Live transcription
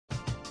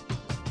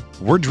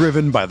We're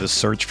driven by the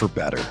search for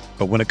better.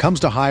 But when it comes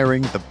to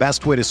hiring, the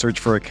best way to search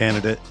for a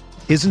candidate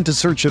isn't to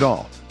search at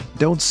all.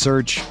 Don't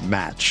search,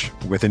 match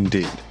with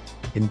Indeed.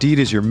 Indeed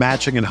is your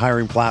matching and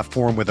hiring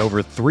platform with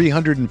over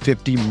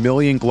 350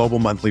 million global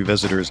monthly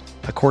visitors,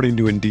 according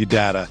to Indeed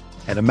data,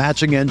 and a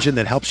matching engine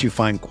that helps you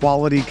find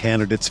quality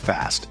candidates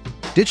fast.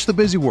 Ditch the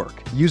busy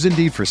work. Use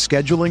Indeed for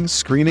scheduling,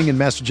 screening, and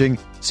messaging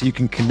so you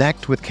can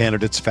connect with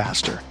candidates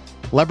faster.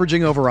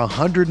 Leveraging over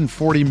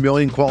 140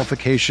 million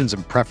qualifications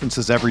and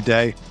preferences every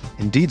day,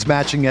 Indeed's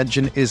matching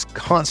engine is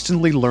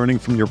constantly learning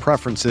from your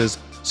preferences,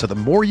 so the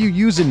more you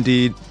use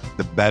Indeed,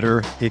 the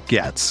better it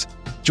gets.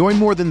 Join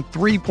more than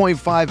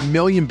 3.5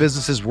 million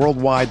businesses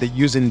worldwide that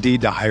use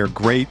Indeed to hire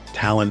great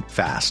talent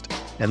fast.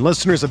 And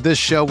listeners of this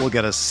show will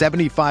get a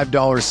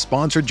 $75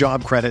 sponsored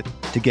job credit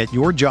to get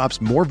your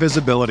jobs more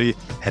visibility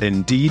at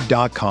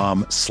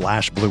Indeed.com/Blue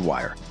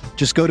Wire.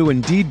 Just go to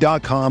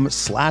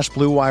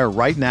Indeed.com/Blue Wire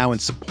right now and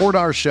support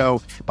our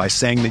show by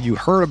saying that you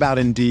heard about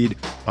Indeed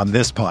on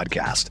this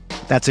podcast.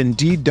 That's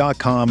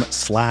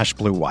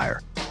Indeed.com/Blue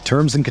Wire.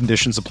 Terms and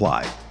conditions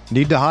apply.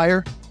 Need to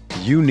hire?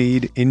 You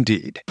need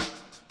Indeed.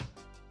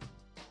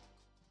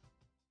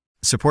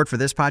 Support for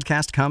this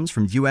podcast comes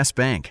from U.S.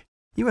 Bank.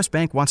 U.S.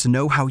 Bank wants to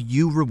know how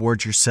you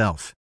reward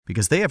yourself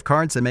because they have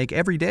cards that make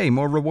every day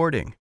more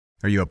rewarding.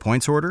 Are you a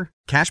points hoarder,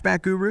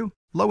 cashback guru,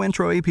 low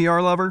intro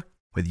APR lover?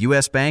 With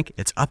U.S. Bank,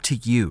 it's up to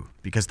you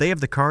because they have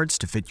the cards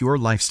to fit your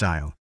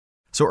lifestyle.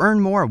 So earn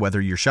more whether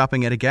you're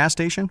shopping at a gas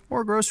station or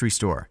a grocery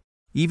store,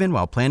 even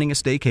while planning a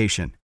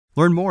staycation.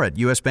 Learn more at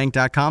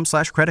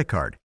usbank.com/credit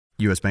card.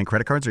 U.S. Bank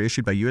credit cards are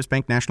issued by U.S.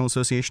 Bank National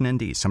Association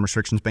ND. Some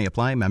restrictions may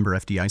apply. Member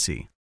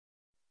FDIC.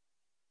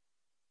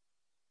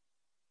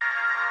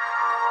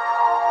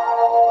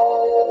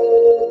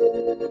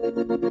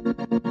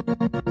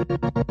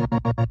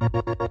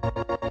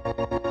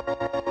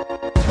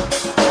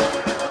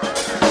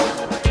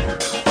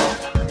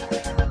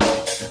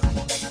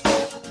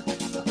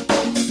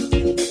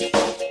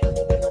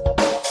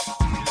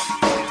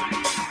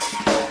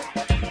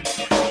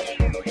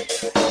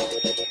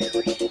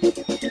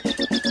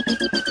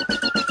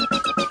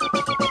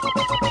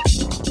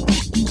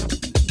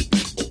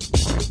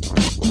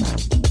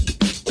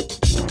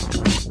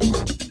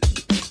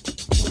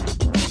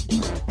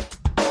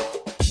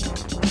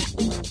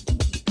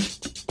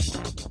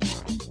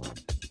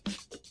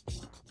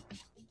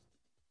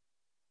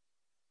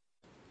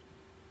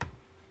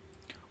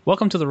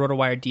 Welcome to the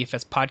RotoWire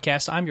DFS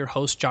podcast. I'm your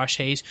host, Josh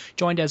Hayes,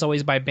 joined as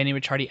always by Benny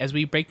Ricciardi as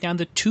we break down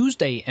the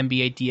Tuesday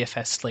NBA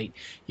DFS slate.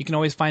 You can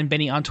always find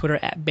Benny on Twitter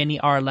at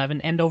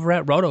BennyR11 and over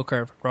at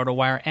RotoCurve,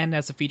 RotoWire, and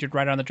as a featured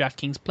writer on the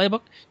DraftKings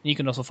Playbook. And you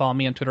can also follow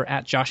me on Twitter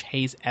at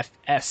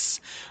JoshHayesFS.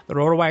 The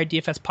RotoWire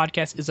DFS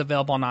podcast is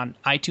available on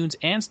iTunes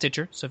and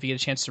Stitcher, so if you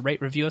get a chance to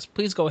rate, review us,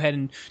 please go ahead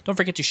and don't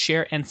forget to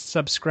share and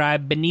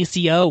subscribe.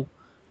 Benicio,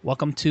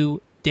 welcome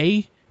to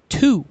day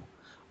 2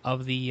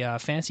 of the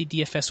Fantasy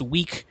DFS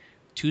week.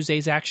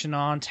 Tuesday's action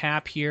on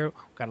tap here.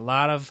 We've got a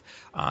lot of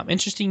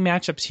interesting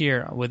matchups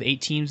here with 8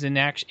 teams in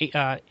action,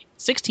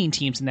 16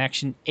 teams in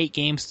action, 8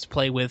 games to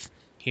play with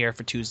here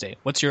for Tuesday.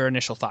 What's your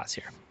initial thoughts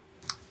here?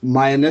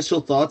 My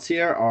initial thoughts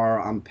here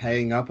are I'm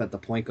paying up at the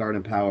point guard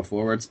and power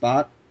forward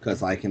spot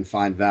because I can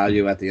find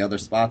value at the other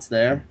spots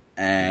there,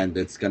 and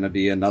it's going to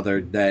be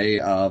another day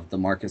of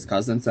DeMarcus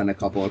Cousins and a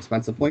couple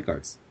expensive point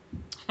guards.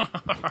 All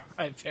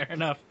right, fair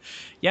enough.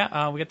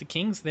 Yeah, we got the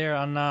Kings there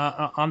on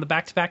the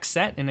back-to-back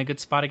set in a good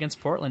spot against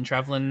Portland,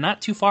 traveling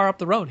not too far up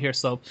the road here,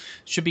 so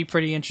should be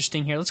pretty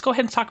interesting here. Let's go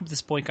ahead and talk about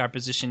this point guard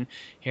position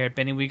here,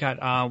 Benny. We got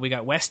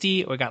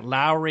Westy, we got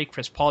Lowry,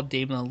 Chris Paul,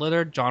 Damian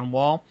Lillard, John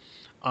Wall.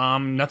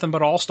 Nothing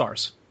but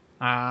all-stars.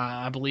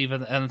 I believe in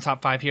the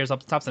top 5 here is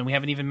up the top. Then we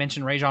haven't even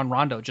mentioned Rajon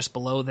Rondo just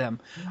below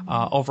them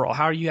overall.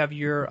 How do you have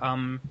your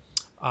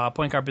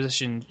point guard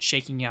position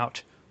shaking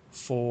out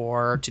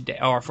for today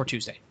or for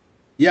Tuesday?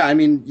 Yeah, I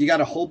mean, you got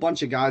a whole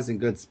bunch of guys in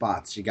good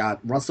spots. You got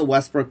Russell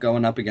Westbrook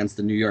going up against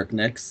the New York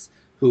Knicks,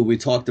 who we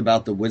talked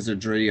about the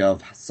wizardry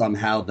of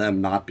somehow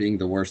them not being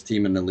the worst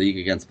team in the league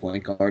against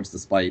point guards,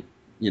 despite,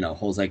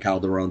 Jose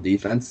Calderon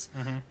defense.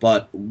 Mm-hmm.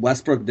 But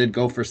Westbrook did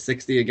go for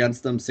 60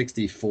 against them,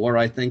 64,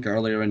 I think,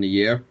 earlier in the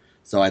year.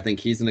 So I think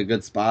he's in a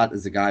good spot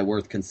as a guy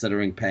worth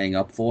considering paying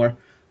up for.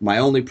 My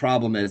only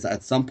problem is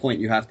at some point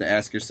you have to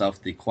ask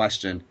yourself the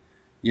question,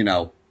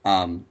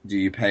 do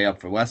you pay up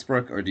for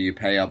Westbrook or do you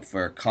pay up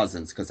for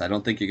Cousins? Because I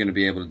don't think you're going to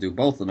be able to do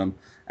both of them.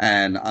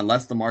 And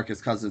unless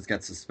DeMarcus Cousins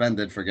gets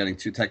suspended for getting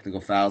 2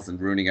 technical fouls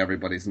and ruining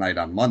everybody's night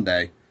on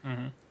Monday,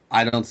 mm-hmm.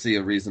 I don't see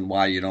a reason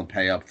why you don't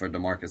pay up for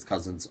DeMarcus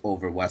Cousins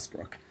over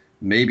Westbrook.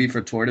 Maybe for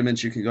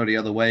tournaments you can go the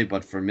other way,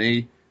 but for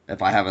me,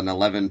 if I have an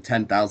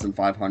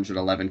 10,500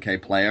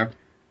 11K player,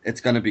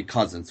 it's going to be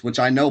Cousins, which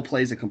I know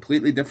plays a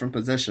completely different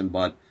position,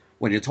 but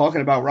when you're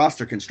talking about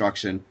roster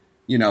construction,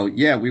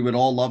 we would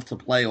all love to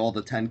play all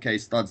the 10K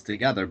studs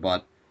together,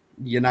 but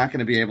you're not going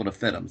to be able to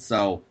fit them.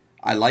 So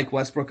I like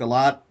Westbrook a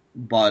lot,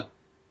 but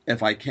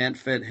if I can't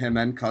fit him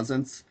and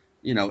Cousins,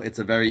 it's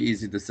a very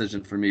easy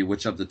decision for me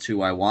which of the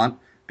two I want,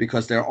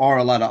 because there are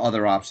a lot of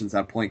other options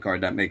at point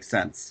guard that make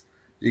sense.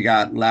 You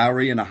got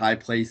Lowry in a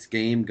high-placed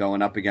game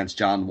going up against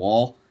John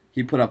Wall.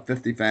 He put up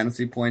 50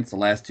 fantasy points the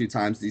last 2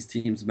 times these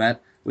teams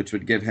met, which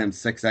would give him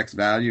 6x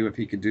value if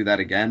he could do that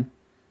again.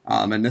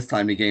 And this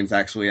time the game's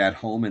actually at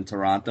home in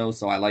Toronto,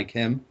 so I like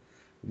him.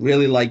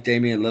 Really like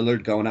Damian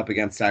Lillard going up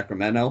against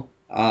Sacramento.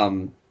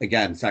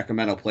 Again,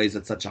 Sacramento plays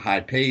at such a high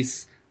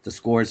pace. The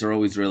scores are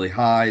always really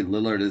high.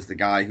 Lillard is the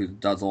guy who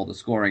does all the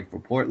scoring for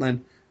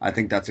Portland. I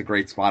think that's a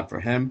great spot for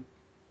him.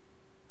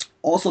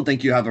 Also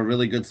think you have a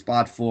really good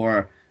spot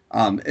for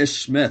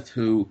Ish Smith,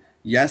 who,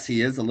 yes,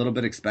 he is a little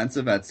bit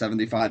expensive at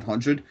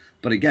 7,500.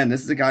 But again,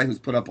 this is a guy who's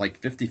put up like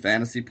 50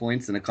 fantasy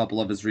points in a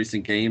couple of his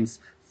recent games,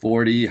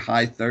 40,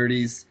 high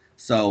 30s.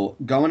 So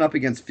going up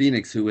against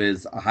Phoenix, who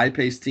is a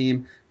high-paced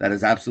team that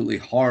is absolutely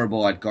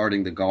horrible at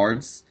guarding the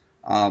guards,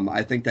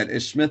 I think that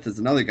Ish Smith is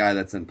another guy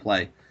that's in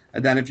play.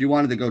 And then if you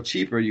wanted to go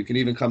cheaper, you can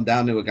even come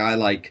down to a guy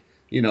like,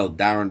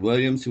 Darren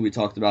Williams, who we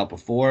talked about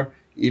before.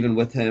 Even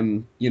with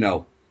him,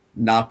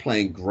 not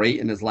playing great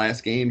in his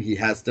last game, he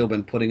has still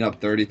been putting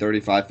up 30,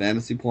 35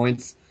 fantasy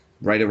points,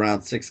 right around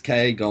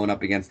 6K, going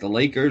up against the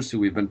Lakers, who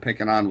we've been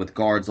picking on with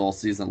guards all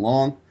season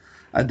long.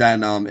 And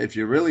then if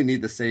you really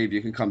need to save,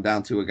 you can come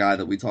down to a guy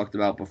that we talked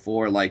about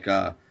before, like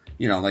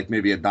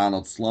maybe a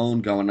Donald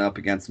Sloan going up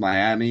against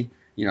Miami.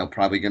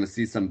 Probably going to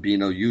see some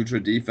Bino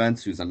Udrih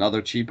defense, who's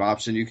another cheap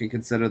option you can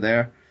consider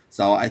there.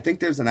 So I think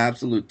there's an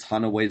absolute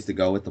ton of ways to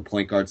go with the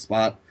point guard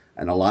spot,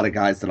 and a lot of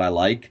guys that I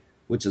like,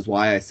 which is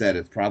why I said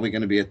it's probably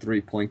going to be a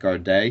 3-point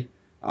guard day,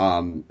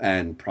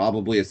 and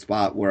probably a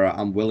spot where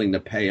I'm willing to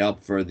pay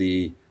up for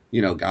the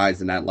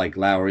guys in that like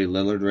Lowry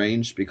Lillard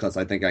range, because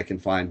I think I can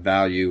find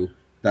value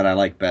that I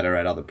like better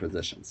at other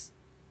positions.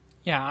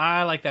 Yeah,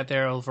 I like that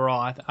there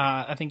overall.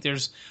 I think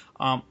there's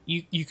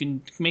you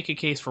can make a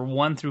case for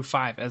 1 through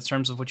 5 as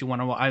terms of what you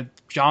want to.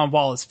 John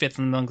Wall is 5th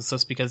on the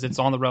list because it's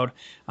on the road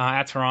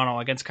at Toronto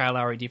against Kyle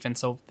Lowry defense,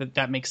 so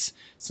that makes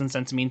some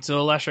sense to me. And to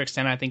a lesser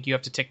extent, I think you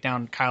have to tick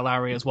down Kyle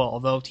Lowry as well,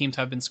 although teams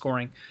have been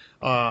scoring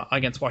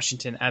against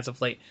Washington as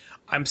of late.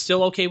 I'm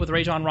still okay with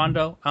Rajon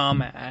Rondo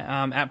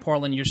at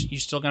Portland. You're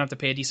still going to have to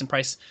pay a decent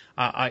price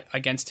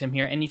against him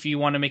here. And if you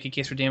want to make a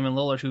case for Damian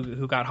Lillard,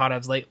 who got hot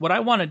as late, what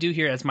I want to do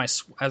here as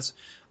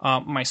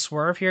my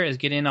swerve here is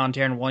get in on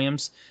Darren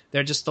Williams.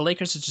 The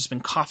Lakers have just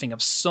been coughing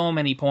up so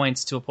many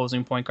points to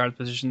opposing point guard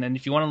position. And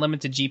if you want to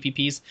limit to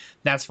GPPs,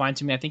 that's fine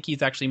to me. I think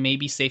he's actually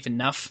maybe safe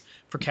enough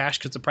for cash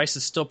because the price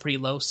is still pretty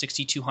low.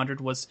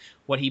 6,200 was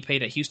what he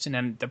paid at Houston,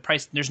 and the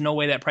price, there's no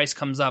way that price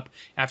comes up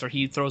after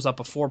he throws up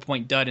a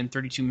 4-point dud in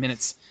 32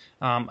 minutes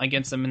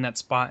against them in that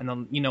spot.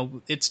 And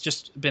it's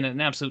just been an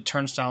absolute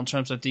turnstile in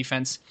terms of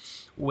defense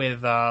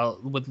with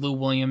Lou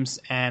Williams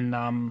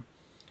and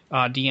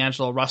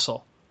D'Angelo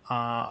Russell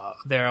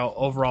there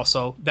overall.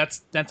 So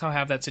that's how I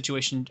have that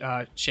situation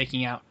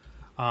shaking out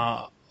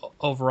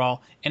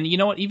overall. And you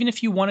know what? Even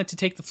if you wanted to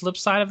take the flip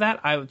side of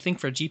that, I would think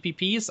for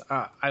GPPs,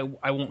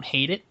 I won't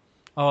hate it.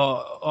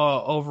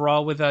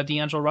 Overall with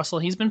D'Angelo Russell,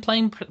 he's been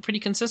playing pretty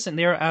consistent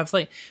there as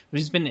late.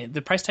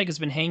 The price tag has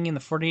been hanging in the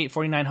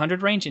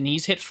 4,900 range, and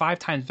he's hit 5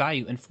 times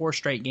value in 4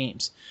 straight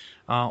games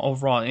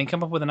overall, and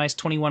come up with a nice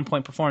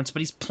 21-point performance.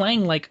 But he's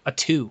playing like a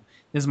 2.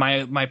 This is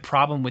my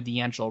problem with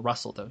D'Angelo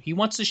Russell, though. He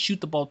wants to shoot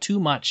the ball too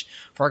much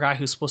for a guy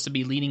who's supposed to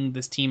be leading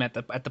this team at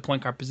the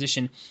point guard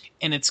position,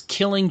 and it's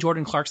killing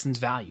Jordan Clarkson's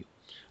value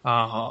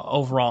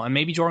overall. And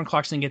maybe Jordan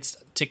Clarkson gets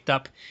ticked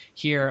up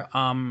here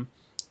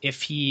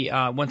if he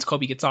once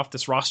Kobe gets off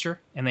this roster,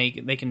 and they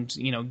can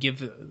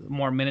give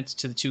more minutes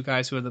to the 2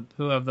 guys who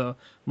have the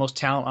most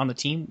talent on the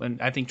team.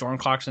 And I think Jordan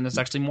Clarkson is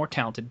actually more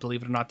talented,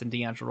 believe it or not, than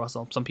D'Angelo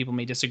Russell. Some people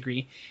may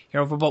disagree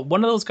here, but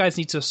one of those guys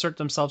needs to assert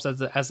themselves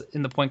as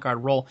in the point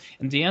guard role.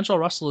 And D'Angelo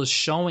Russell is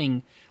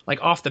showing,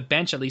 like off the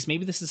bench at least,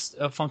 maybe this is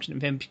a function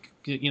of him,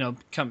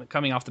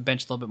 coming off the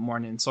bench a little bit more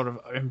and sort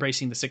of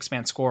embracing the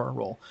 6-man scorer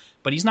role.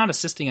 But he's not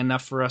assisting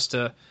enough for us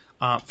to,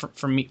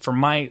 for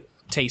my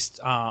taste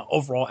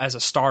overall as a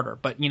starter.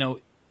 But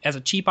as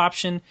a cheap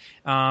option,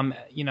 and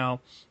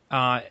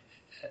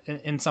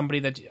somebody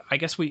that I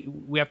guess we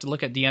have to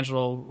look at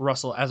D'Angelo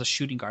Russell as a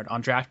shooting guard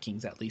on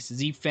DraftKings at least. Is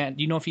he do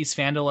you know if he's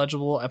FanDuel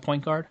eligible at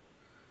point guard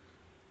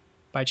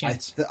by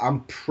chance?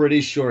 I'm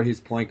pretty sure he's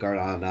point guard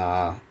on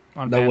no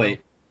FanDuel?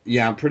 Wait.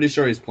 Yeah, I'm pretty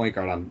sure he's point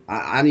guard on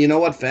you know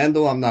what,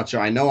 FanDuel, I'm not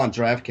sure. I know on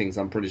DraftKings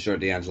I'm pretty sure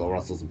D'Angelo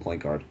Russell's a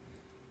point guard.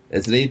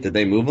 Isn't he? Did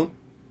they move him?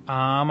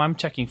 I'm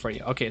checking for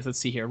you. Okay, so let's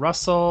see here.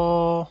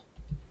 Russell.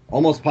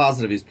 Almost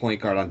positive he's point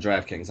guard on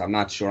DraftKings. I'm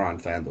not sure on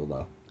FanDuel,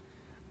 though.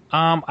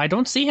 I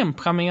don't see him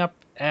coming up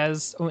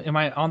as... Am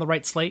I on the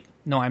right slate?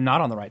 No, I'm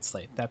not on the right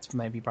slate. That's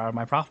maybe part of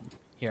my problem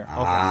here.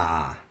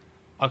 Okay.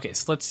 Okay,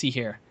 so let's see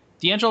here.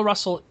 D'Angelo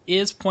Russell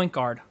is point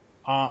guard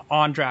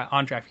on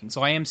DraftKings,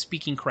 so I am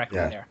speaking correctly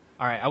there.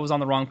 All right, I was on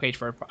the wrong page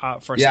for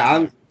a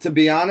second. To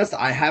be honest,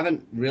 I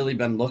haven't really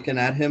been looking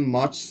at him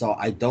much, so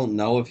I don't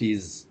know if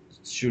he's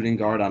shooting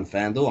guard on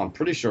FanDuel. I'm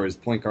pretty sure he's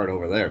point guard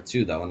over there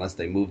too, though, unless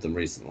they moved him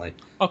recently.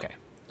 Okay.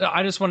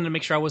 I just wanted to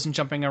make sure I wasn't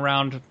jumping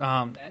around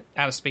out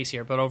of space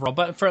here, but overall,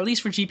 at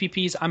least for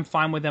GPPs, I'm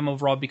fine with them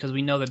overall because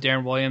we know that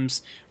Darren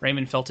Williams,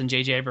 Raymond Felton,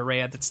 JJ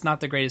Barea, that's not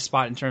the greatest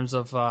spot in terms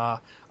of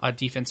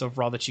defense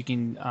overall that you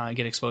can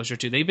get exposure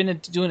to. They've been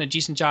doing a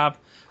decent job,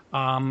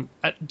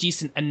 a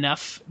decent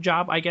enough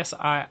job, I guess.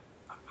 I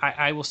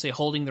will say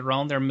holding their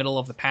own. They're middle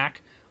of the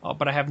pack.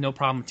 But I have no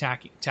problem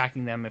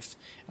attacking them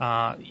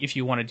if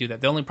you want to do that.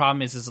 The only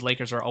problem is the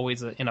Lakers are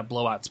always in a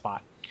blowout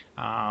spot,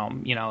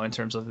 in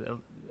terms of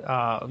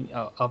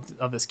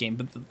this game.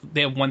 But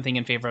they have one thing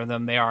in favor of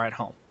them: they are at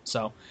home.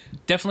 So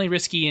definitely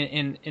risky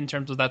in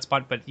terms of that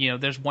spot. But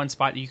there's one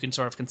spot you can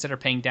sort of consider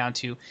paying down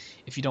to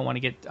if you don't want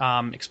to get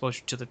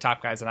exposure to the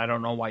top guys. And I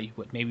don't know why you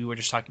would. Maybe we're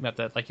just talking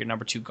about your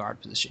number 2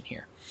 guard position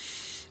here.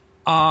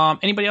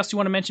 Anybody else you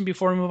want to mention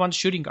before we move on to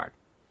shooting guard?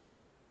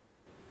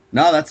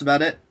 No, that's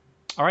about it.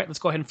 All right, let's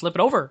go ahead and flip it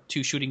over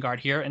to shooting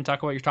guard here and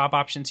talk about your top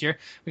options here.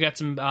 We got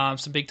some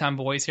big time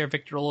boys here.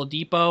 Victor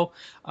Oladipo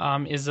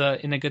is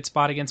in a good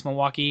spot against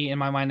Milwaukee in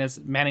my mind as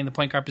manning the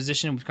point guard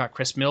position. We've got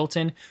Chris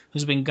Middleton,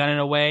 who's been gunning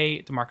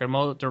away. DeMar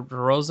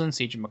DeRozan,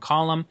 CJ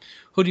McCollum.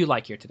 Who do you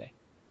like here today?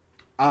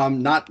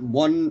 Not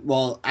one.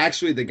 Well,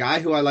 actually, the guy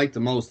who I like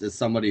the most is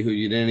somebody who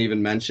you didn't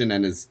even mention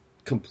and is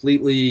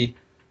completely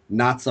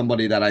not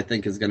somebody that I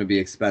think is going to be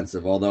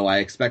expensive. Although I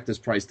expect his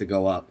price to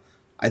go up.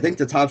 I think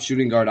the top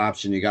shooting guard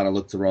option you got to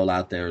look to roll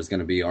out there is going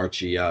to be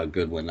Archie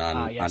Goodwin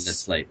on this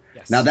slate.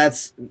 Yes. Now,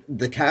 that's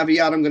the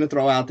caveat I'm going to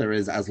throw out there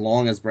is as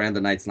long as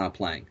Brandon Knight's not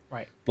playing.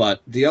 Right.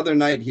 But the other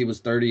night he was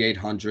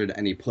 3,800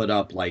 and he put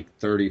up like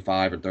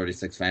 35 or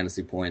 36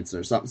 fantasy points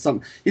or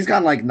something. He's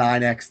gotten like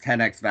 9x,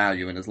 10x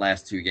value in his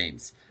last 2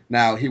 games.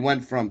 Now, he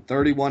went from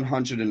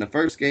 3,100 in the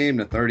first game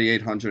to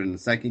 3,800 in the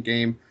second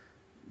game.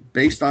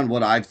 Based on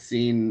what I've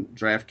seen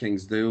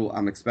DraftKings do,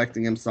 I'm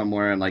expecting him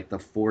somewhere in like the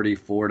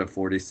 44 to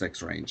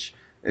 46 range.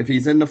 If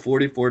he's in the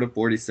 44 to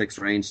 46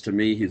 range, to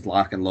me, he's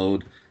lock and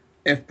load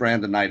if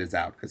Brandon Knight is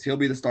out. Because he'll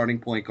be the starting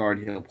point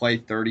guard. He'll play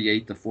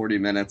 38 to 40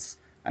 minutes,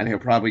 and he'll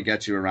probably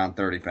get you around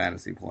 30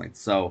 fantasy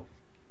points. So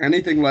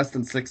anything less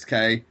than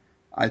 6K,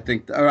 I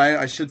think, or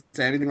I should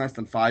say anything less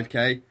than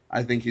 5K,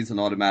 I think he's an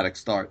automatic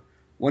start.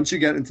 Once you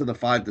get into the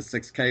 5 to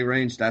 6K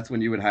range, that's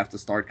when you would have to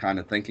start kind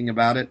of thinking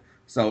about it.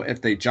 So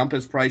if they jump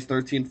his price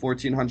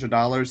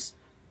 $1,400,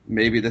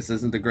 maybe this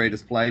isn't the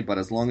greatest play, but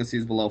as long as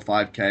he's below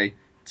 5K,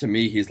 to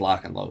me, he's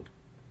lock and load.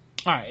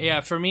 All right, yeah,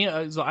 for me,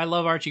 so I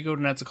love Archie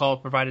Goodwin. That's a call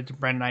provided to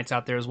Brandon Knight's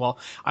out there as well.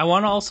 I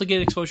want to also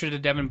get exposure to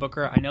Devin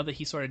Booker. I know that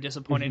he sort of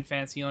disappointed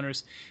fantasy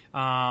owners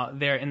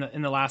there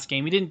in the last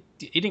game. He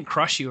didn't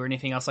crush you or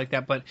anything else like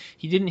that, but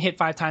he didn't hit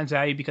 5 times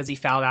value because he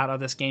fouled out of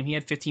this game. He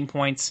had 15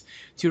 points,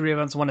 2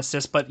 rebounds, 1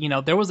 assist. But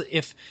there was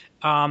if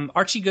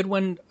Archie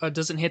Goodwin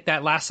doesn't hit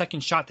that last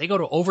second shot, they go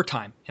to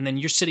overtime, and then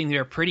you're sitting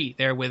there pretty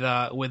there with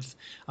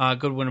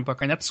Goodwin and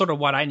Booker, and that's sort of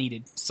what I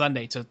needed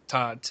Sunday to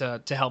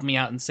help me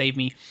out and save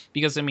me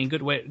because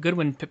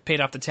Goodwin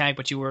paid off the tag,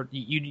 but you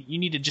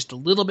needed just a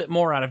little bit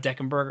more out of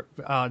Devin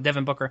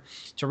Booker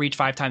to reach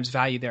 5 times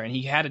value there, and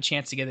he had a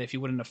chance to get it if he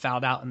wouldn't have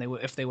fouled out and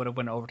if they would have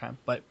went to overtime.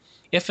 But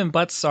if and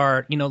buts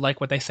are like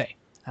what they say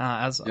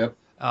as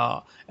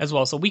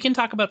well. So we can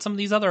talk about some of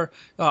these other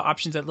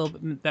options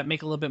that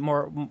make a little bit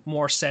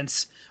more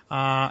sense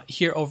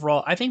here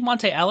overall. I think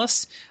Monte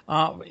Ellis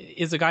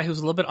is a guy who's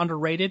a little bit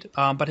underrated,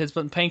 but has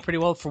been playing pretty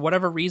well for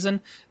whatever reason.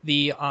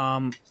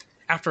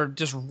 After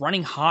just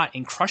running hot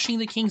and crushing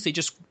the Kings, they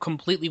just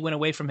completely went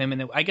away from him.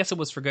 And I guess it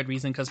was for good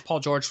reason because Paul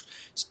George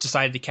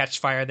decided to catch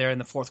fire there in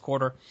the fourth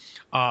quarter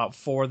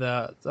for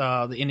the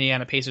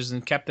Indiana Pacers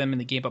and kept them in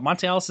the game. But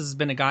Monte Ellis has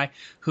been a guy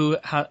who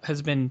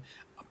has been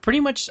pretty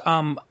much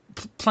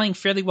playing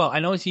fairly well. I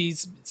know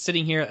he's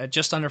sitting here at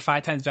just under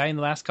 5 times value in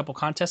the last couple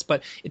contests,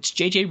 but it's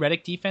JJ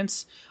Redick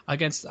defense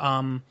against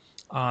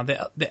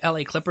the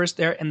LA Clippers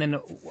there, and then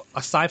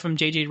aside from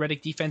JJ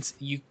Redick defense,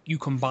 you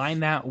combine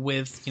that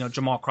with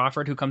Jamal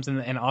Crawford who comes in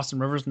and Austin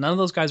Rivers. None of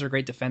those guys are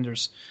great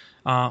defenders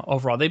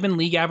overall. They've been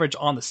league average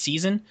on the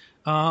season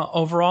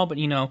overall, but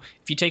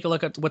if you take a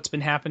look at what's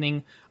been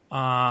happening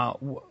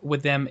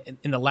with them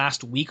in the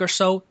last week or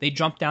so, they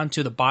jumped down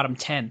to the bottom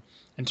 10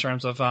 in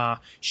terms of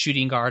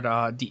shooting guard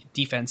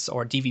defense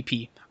or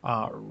DVP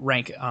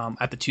rank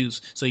at the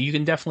 2s. So you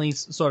can definitely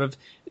sort of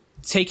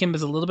take him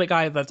as a little bit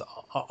guy that's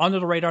under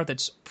the radar,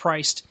 that's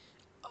priced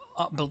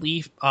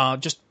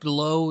just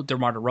below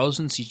DeMar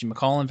DeRozan, CJ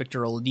McCollum,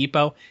 Victor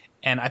Oladipo,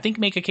 and I think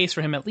make a case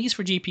for him at least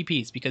for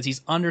GPPs because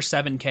he's under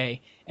 7K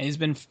and he's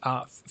been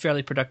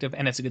fairly productive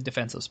and it's a good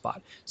defensive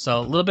spot. So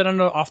a little bit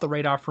off the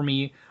radar for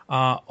me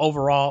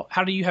overall.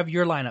 How do you have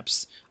your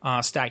lineups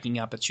stacking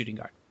up at shooting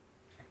guard?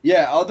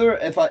 Yeah,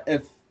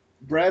 if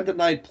Brandon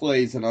Knight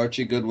plays and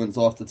Archie Goodwin's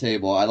off the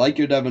table, I like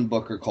your Devin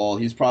Booker call.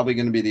 He's probably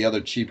going to be the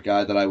other cheap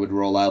guy that I would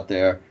roll out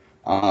there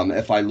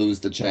if I lose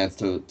the chance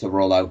to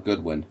roll out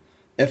Goodwin.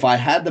 If I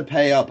had to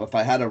pay up, if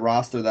I had a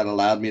roster that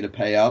allowed me to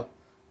pay up,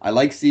 I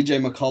like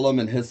CJ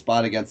McCollum in his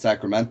spot against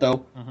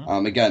Sacramento.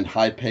 Again,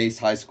 high pace,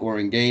 high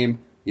scoring game.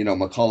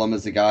 McCollum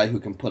is a guy who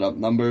can put up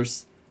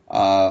numbers.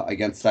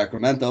 against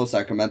Sacramento.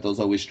 Sacramento's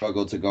always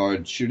struggled to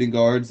guard shooting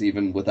guards,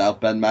 even without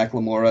Ben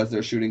McLemore as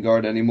their shooting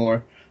guard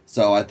anymore.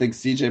 So I think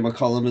CJ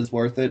McCollum is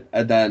worth it.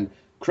 And then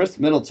Chris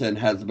Middleton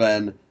has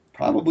been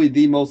probably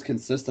the most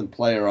consistent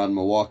player on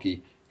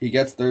Milwaukee. He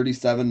gets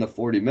 37 to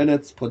 40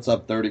 minutes, puts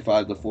up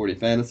 35 to 40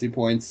 fantasy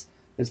points.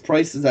 His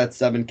price is at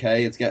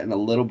 $7K. It's getting a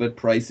little bit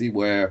pricey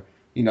where,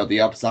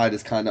 the upside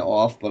is kind of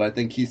off, but I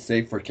think he's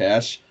safe for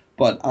cash.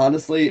 But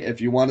honestly,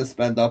 if you want to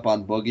spend up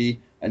on Boogie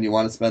and you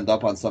want to spend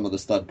up on some of the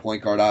stud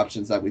point guard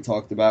options that we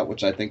talked about,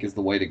 which I think is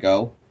the way to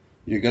go,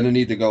 you're going to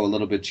need to go a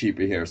little bit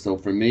cheaper here. So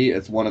for me,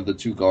 it's one of the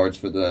two guards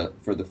for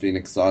the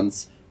Phoenix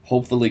Suns.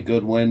 Hopefully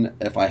Goodwin.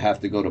 If I have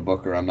to go to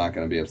Booker, I'm not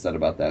going to be upset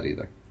about that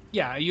either.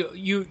 Yeah,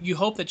 you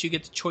hope that you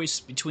get the choice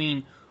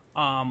between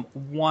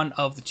one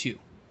of the two.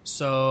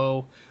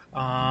 So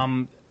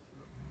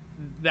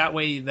that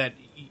way that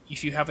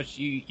if you have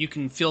you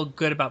can feel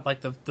good about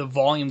like the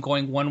volume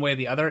going one way or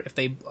the other. If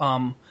they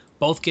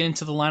both get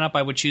into the lineup,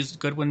 I would choose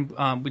Goodwin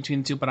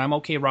between the two, but I'm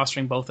okay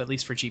rostering both at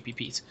least for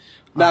GPPs.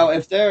 Now,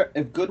 if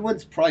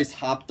Goodwin's price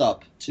hopped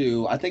up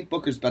to, I think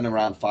Booker's been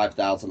around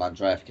 5,000 on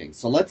DraftKings.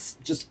 So let's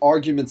just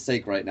argument's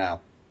sake right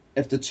now.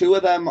 If the two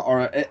of them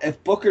are,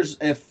 if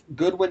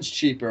Goodwin's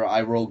cheaper,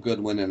 I roll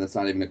Goodwin and it's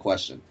not even a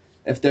question.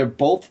 If they're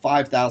both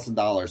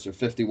 $5,000 or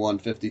 51,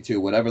 52,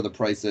 whatever the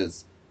price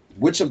is,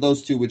 which of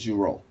those two would you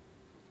roll?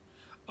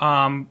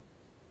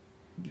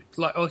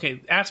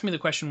 Okay, ask me the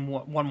question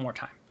one more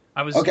time.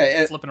 I was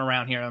flipping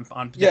around here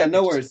on yeah,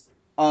 no worries.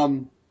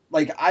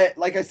 Like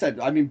I said,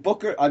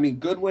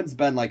 Goodwin's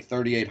been like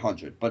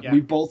 3,800, but we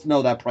both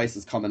know that price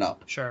is coming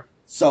up. Sure.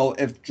 So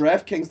if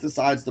DraftKings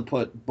decides to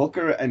put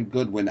Booker and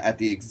Goodwin at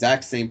the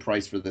exact same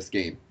price for this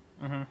game,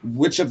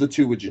 which of the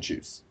two would you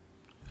choose?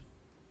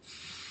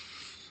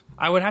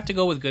 I would have to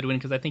go with Goodwin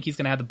because I think he's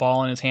going to have the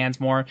ball in his hands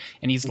more,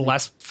 and he's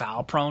less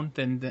foul prone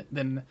than.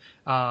 Did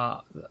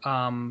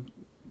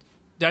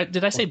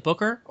I say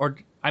Booker or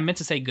I meant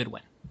to say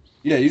Goodwin?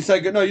 Yeah, you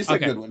said good. No, you said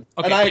okay. Goodwin,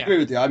 okay, and I agree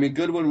with you. I mean,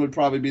 Goodwin would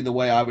probably be the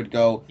way I would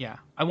go. Yeah,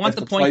 I want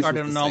the point guard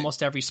in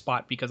almost every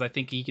spot because I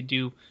think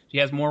he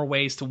has more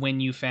ways to win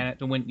you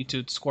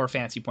to score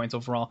fantasy points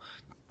overall.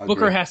 Agreed.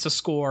 Booker has to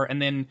score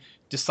and then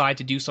decide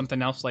to do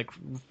something else like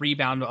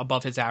rebound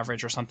above his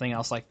average or something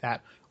else like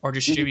that, or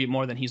distribute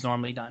more than he's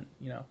normally done.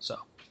 So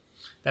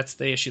that's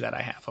the issue that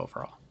I have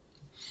overall.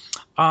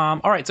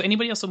 All right, so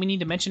anybody else that we need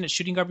to mention at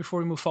shooting guard before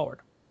we move forward?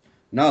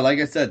 No, like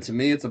I said, to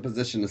me, it's a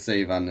position to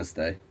save on this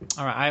day.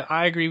 All right,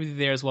 I agree with you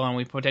there as well, and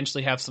we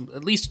potentially have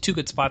at least two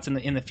good spots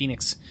in the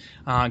Phoenix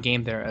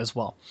game there as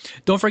well.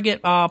 Don't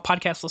forget,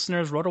 podcast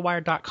listeners,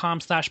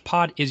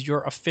 rotowire.com/pod is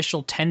your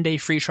official 10-day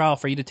free trial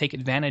for you to take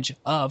advantage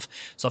of.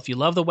 So if you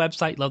love the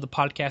website, love the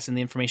podcast, and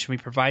the information we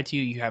provide to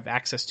you, you have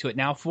access to it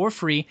now for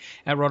free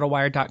at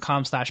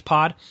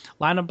rotowire.com/pod.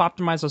 Lineup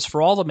optimizers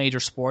for all the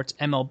major sports,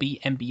 MLB,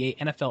 NBA,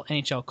 NFL,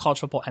 NHL, college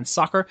football, and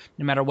soccer,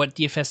 no matter what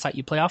DFS site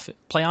you play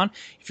on.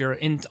 If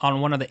you're on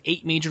one of the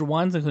 8 major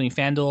ones, including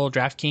FanDuel,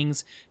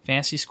 DraftKings,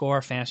 Fantasy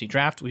Score, Fantasy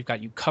Draft, we've got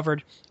you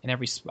covered in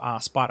every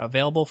spot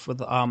available for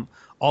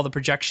all the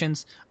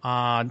projections,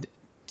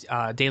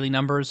 daily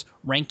numbers,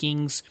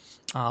 rankings,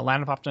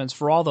 lineup optimizers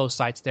for all those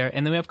sites there.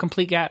 And then we have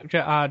complete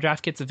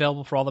draft kits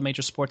available for all the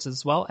major sports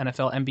as well.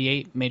 NFL,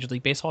 NBA, Major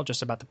League Baseball,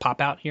 just about to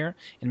pop out here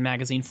in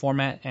magazine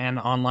format and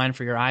online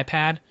for your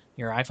iPad,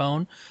 your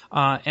iPhone,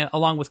 and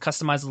along with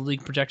customizable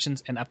league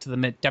projections and up to the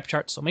mid depth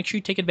chart. So make sure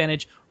you take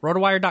advantage.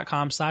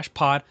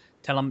 Rotowire.com/pod.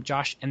 Tell them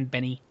Josh and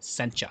Benny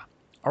sent you.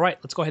 All right,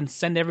 let's go ahead and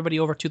send everybody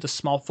over to the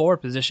small forward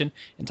position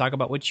and talk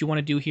about what you want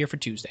to do here for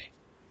Tuesday.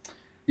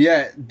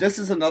 Yeah, this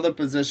is another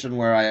position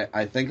where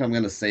I think I'm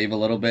going to save a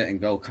little bit and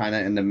go kind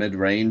of in the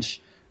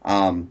mid-range.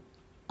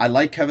 I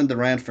like Kevin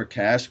Durant for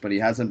cash, but he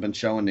hasn't been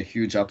showing the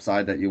huge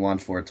upside that you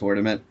want for a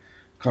tournament.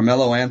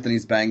 Carmelo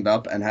Anthony's banged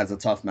up and has a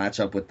tough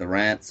matchup with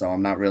Durant, so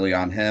I'm not really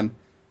on him.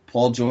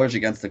 Paul George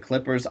against the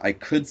Clippers, I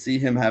could see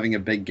him having a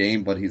big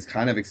game, but he's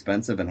kind of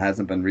expensive and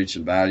hasn't been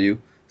reaching value,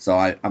 so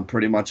I'm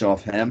pretty much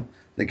off him.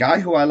 The guy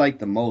who I like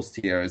the most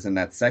here is in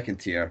that second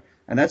tier,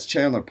 and that's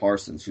Chandler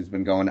Parsons, who's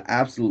been going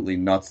absolutely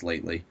nuts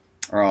lately.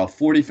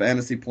 40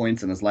 fantasy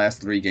points in his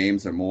last 3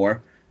 games or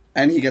more,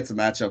 and he gets a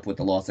matchup with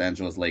the Los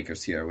Angeles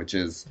Lakers here, which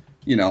is,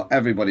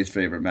 everybody's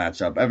favorite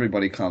matchup.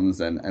 Everybody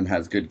comes and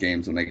has good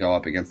games when they go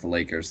up against the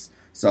Lakers.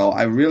 So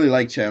I really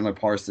like Chandler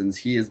Parsons.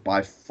 He is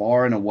by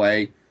far and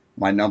away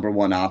my number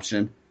one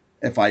option.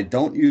 If I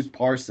don't use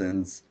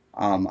Parsons,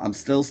 I'm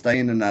still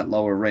staying in that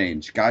lower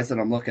range. Guys that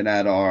I'm looking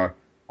at are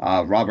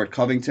Robert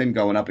Covington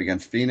going up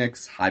against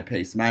Phoenix,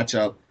 high-paced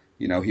matchup.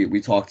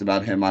 We talked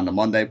about him on the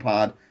Monday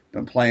pod.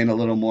 Been playing a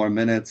little more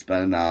minutes,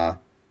 been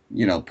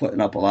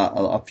putting up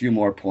a few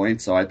more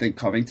points. So I think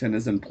Covington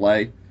is in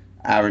play.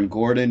 Aaron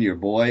Gordon, your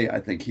boy,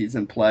 I think he's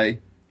in play.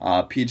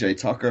 PJ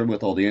Tucker,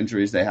 with all the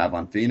injuries they have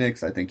on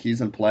Phoenix, I think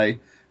he's in play.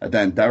 And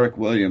then Derek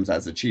Williams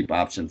as a cheap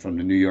option from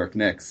the New York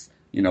Knicks.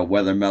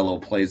 Whether Melo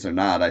plays or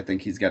not, I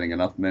think he's getting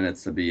enough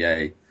minutes to be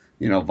a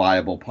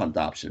viable punt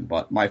option.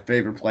 But my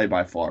favorite play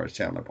by far is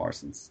Chandler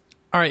Parsons.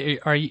 All right,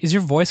 is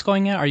your voice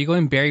going out? Are you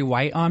going Barry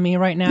White on me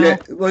right now? Yeah,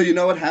 well, you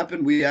know what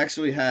happened? We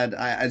actually had,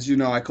 as you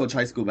know, I coach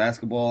high school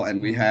basketball, and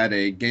we had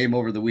a game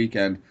over the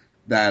weekend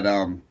that,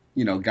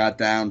 got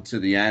down to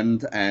the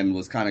end and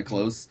was kind of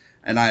close.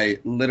 And I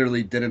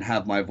literally didn't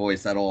have my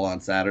voice at all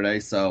on Saturday.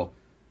 So,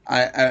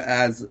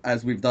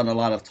 as we've done a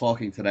lot of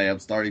talking today, I'm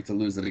starting to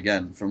lose it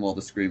again from all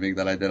the screaming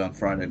that I did on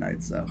Friday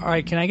night. So, all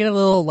right, can I get a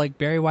little like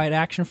Barry White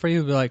action for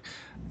you? Be like,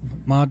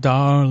 my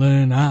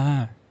darling,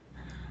 I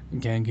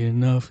can't get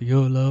enough of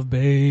your love,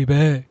 baby.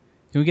 Can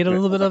we get a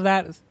little bit of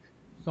that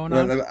going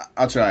on?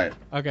 I'll try it.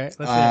 Okay,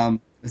 let's see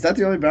it. Is that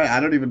the only Barry? I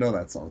don't even know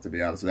that song, to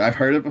be honest with you. I've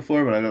heard it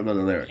before, but I don't know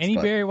the lyrics. Any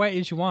Barry White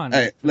that you want.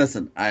 Hey,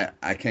 listen,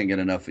 I can't get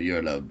enough of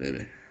your love,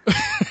 baby.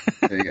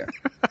 There you go.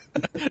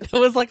 It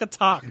was like a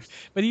talk,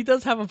 but he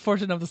does have a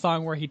portion of the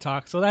song where he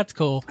talks, so that's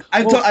cool.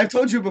 I've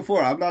told you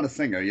before, I'm not a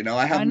singer.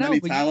 I have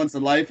many talents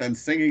in life, and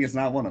singing is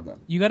not one of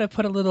them. You got to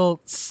put a little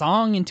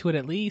song into it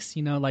at least.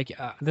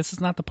 This is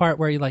not the part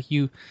where you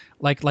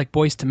like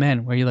Boys to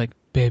Men, where you're like,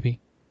 baby,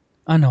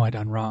 I know I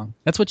done wrong.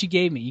 That's what you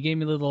gave me. You gave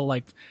me a little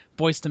like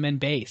Boys to Men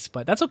bass,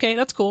 but that's okay.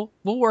 That's cool.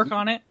 We'll work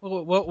on it.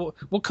 We'll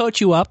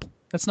coach you up.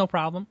 That's no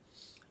problem.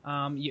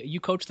 You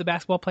coach the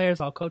basketball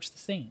players, I'll coach the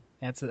singing.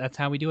 That's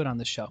how we do it on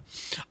this show.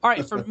 All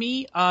right, for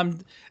me,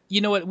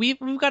 you know what? We've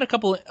got a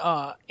couple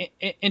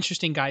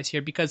interesting guys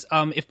here because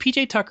if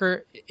PJ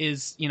Tucker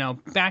is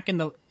back in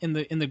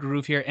the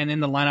groove here and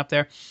in the lineup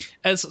there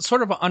as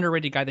sort of an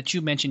underrated guy that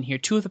you mentioned here,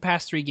 2 of the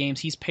past 3 games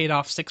he's paid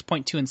off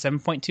 6.2 and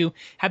 7.2.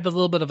 Had the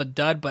little bit of a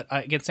dud, but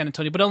against San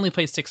Antonio, but only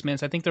played 6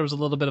 minutes. I think there was a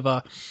little bit of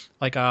a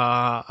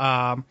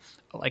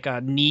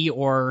knee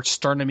or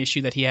sternum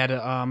issue that he had.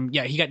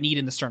 He got kneed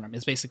in the sternum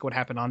is basically what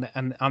happened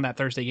on that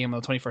Thursday game on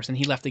the 21st, and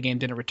he left the game,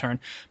 didn't return.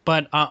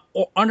 But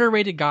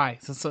underrated guy,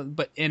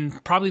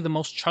 and probably the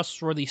most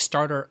trustworthy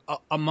starter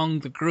among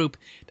the group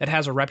that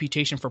has a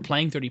reputation for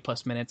playing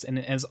 30+ minutes and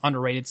is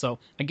underrated. So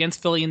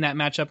against Philly in that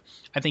matchup,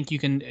 I think you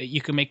can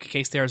make a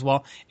case there as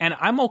well. And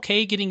I'm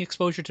okay getting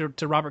exposure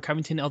to Robert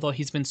Covington, although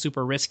he's been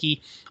super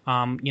risky.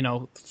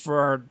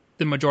 For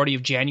the majority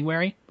of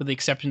January, with the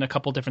exception of a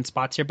couple different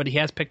spots here, but he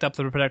has picked up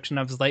the production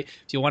of his late.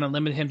 If you want to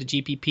limit him to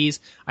GPPs,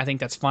 I think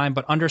that's fine.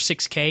 But under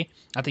 6K,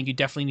 I think you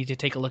definitely need to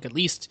take a look at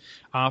least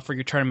for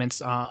your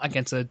tournaments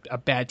against a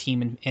bad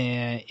team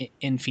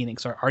in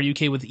Phoenix. Are you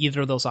okay with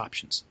either of those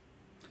options?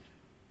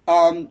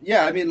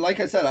 Yeah, I mean,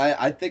 like I said,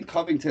 I think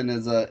Covington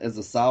is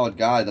a solid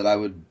guy that I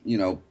would,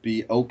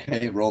 be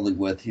okay rolling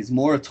with. He's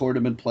more a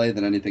tournament play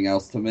than anything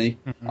else to me.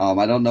 Mm-hmm.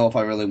 I don't know if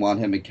I really want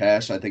him in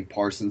cash. I think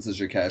Parsons is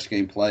your cash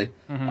game play.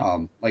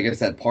 Mm-hmm. Like I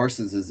said,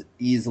 Parsons is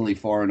easily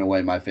far and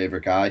away my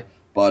favorite guy,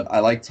 but I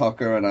like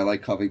Tucker and I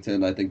like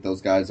Covington. I think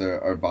those guys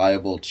are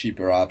viable,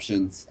 cheaper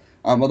options.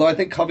 Although I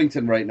think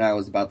Covington right now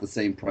is about the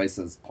same price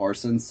as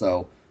Parsons,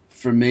 so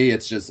for me,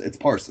 it's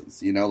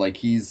Parsons.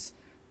 He's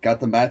got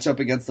the matchup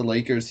against the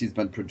Lakers. He's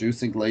been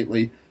producing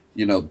lately.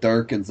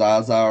 Dirk and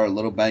Zaza are a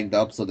little banged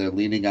up, so they're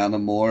leaning on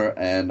him more.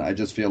 And I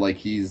just feel like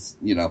he's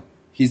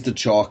the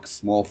chalk,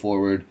 small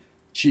forward,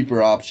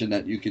 cheaper option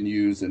that you can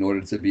use in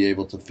order to be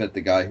able to fit the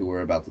guy who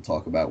we're about to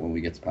talk about when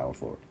we get to power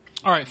forward.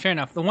 All right, fair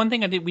enough. The one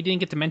thing we didn't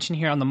get to mention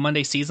here on the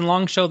Monday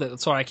season-long show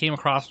that I came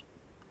across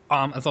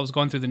as I was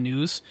going through the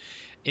news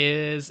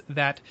is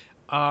that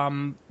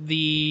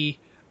the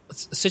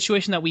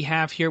situation that we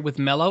have here with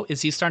Melo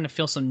is he's starting to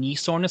feel some knee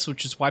soreness,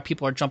 which is why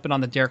people are jumping on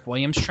the Derek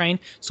Williams train.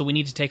 So we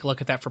need to take a look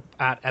at that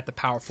at the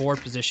power forward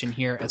position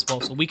here as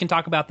well. So we can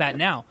talk about that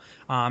now.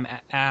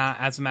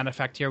 As a matter of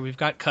fact, here we've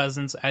got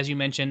Cousins, as you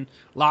mentioned,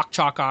 lock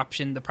chalk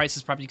option. The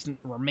prices probably can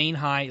remain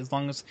high as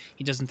long as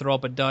he doesn't throw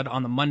up a dud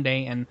on the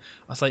Monday. And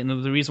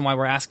the reason why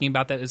we're asking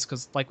about that is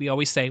because, like we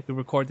always say, we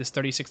record this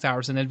 36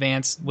 hours in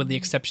advance, with the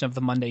exception of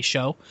the Monday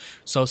show.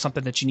 So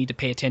something that you need to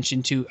pay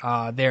attention to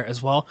there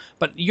as well.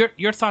 But your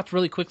thoughts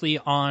really quickly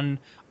on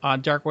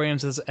Derek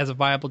Williams as a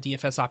viable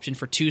DFS option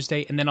for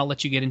Tuesday, and then I'll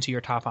let you get into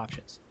your top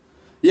options.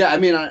 Yeah, I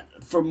mean,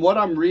 from what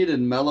I'm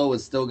reading, Melo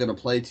is still going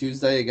to play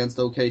Tuesday against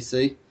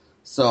OKC.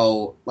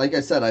 So, like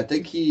I said, I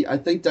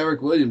think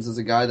Derek Williams is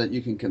a guy that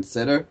you can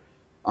consider,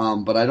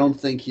 but I don't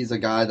think he's a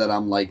guy that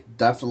I'm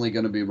definitely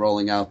going to be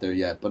rolling out there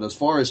yet. But as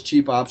far as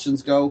cheap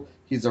options go,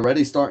 he's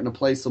already starting to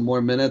play some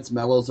more minutes.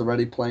 Melo's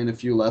already playing a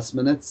few less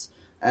minutes,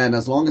 and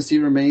as long as he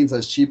remains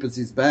as cheap as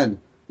he's been,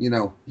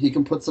 he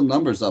can put some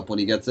numbers up when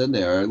he gets in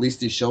there, or at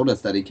least he's shown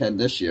us that he can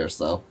this year.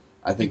 So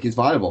I think he's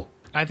viable.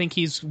 I think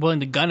he's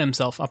willing to gun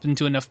himself up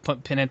into enough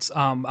points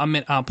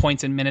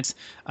and minutes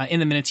in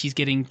the minutes he's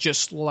getting,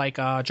 just like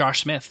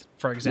Josh Smith,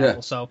 for example. Yeah.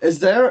 So is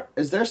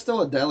there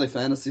still a daily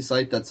fantasy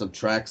site that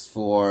subtracts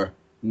for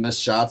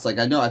missed shots? I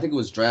think it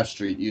was Draft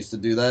Street used to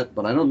do that,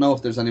 but I don't know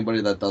if there's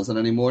anybody that does it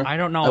anymore. I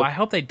don't know. I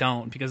hope they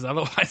don't, because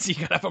otherwise you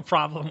could have a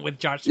problem with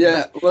Josh Smith.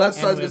 Yeah, well, that's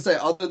what I was gonna say.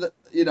 Other than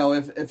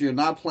if you're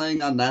not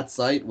playing on that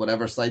site,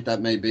 whatever site that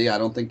may be, I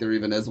don't think there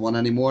even is one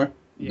anymore.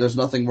 Yeah. There's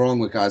nothing wrong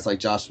with guys like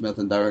Josh Smith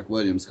and Derek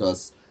Williams,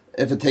 because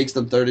if it takes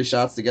them 30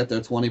 shots to get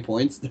their 20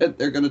 points,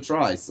 they're going to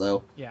try.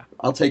 So yeah,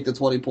 I'll take the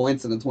 20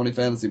 points and the 20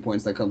 fantasy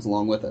points that comes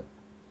along with it.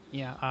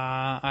 Yeah,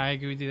 I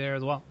agree with you there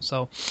as well.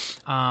 So,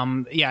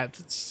 yeah,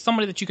 it's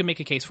somebody that you can make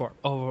a case for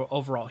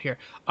overall here.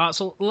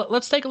 So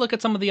let's take a look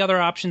at some of the other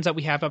options that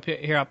we have up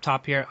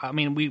top here. I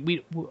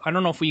mean, I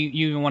don't know if you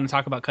even want to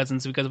talk about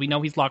Cousins because we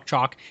know he's lock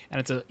chalk and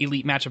it's an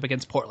elite matchup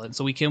against Portland.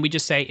 So we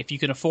just say if you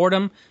can afford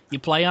him, you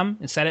play him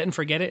and set it and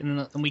forget it,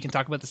 and we can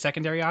talk about the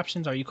secondary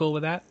options. Are you cool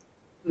with that?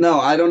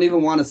 No, I don't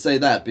even want to say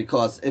that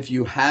because if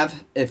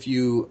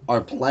you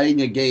are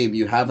playing a game,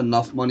 you have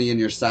enough money in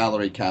your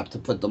salary cap to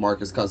put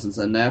DeMarcus Cousins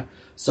in there.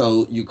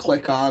 So you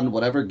click on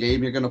whatever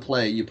game you're going to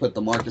play, you put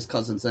DeMarcus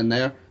Cousins in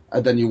there,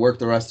 and then you work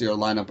the rest of your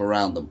lineup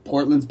around them.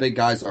 Portland's big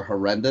guys are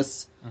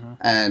horrendous,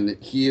 and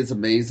he is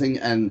amazing.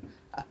 And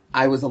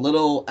I was a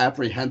little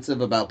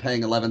apprehensive about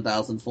paying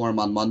 $11,000 for him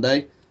on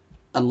Monday.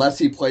 Unless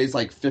he plays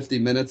like 50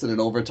 minutes in an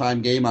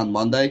overtime game on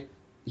Monday,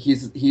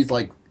 he's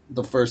like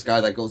the first guy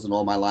that goes in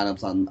all my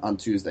lineups on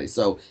Tuesday.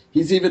 So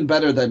he's even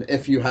better than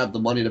if you have the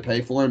money to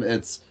pay for him.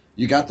 It's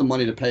you got the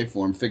money to pay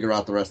for him, figure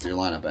out the rest of your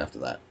lineup after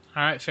that.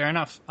 All right, fair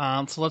enough.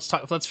 So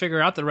let's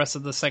figure out the rest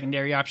of the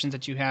secondary options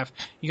that you have.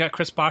 You got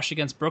Chris Bosh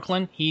against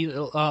Brooklyn. He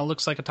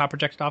looks like a top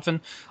projected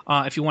often.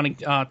 If you want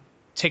to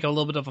take a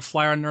little bit of a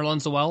flyer on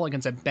Nerlens Noel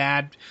against a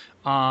bad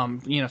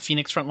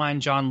Phoenix frontline,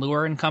 John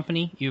Lure and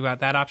company, you got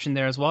that option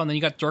there as well. And then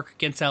you got Dirk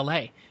against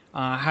LA.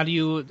 How do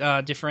you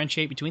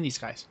differentiate between these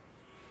guys?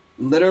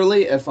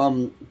 Literally, if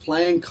I'm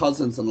playing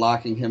Cousins and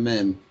locking him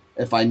in,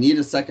 if I need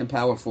a second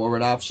power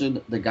forward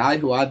option, the guy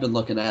who I've been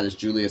looking at is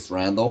Julius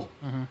Randle.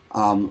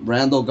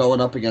 Randle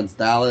going up against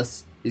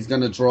Dallas, he's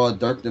going to draw a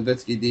Dirk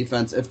Nowitzki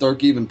defense, if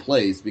Dirk even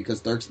plays,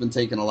 because Dirk's been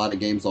taking a lot of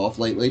games off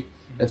lately.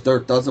 If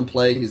Dirk doesn't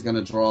play, he's going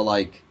to draw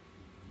like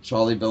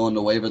Charlie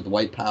Villanueva,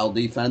 Dwight Powell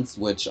defense,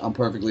 which I'm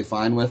perfectly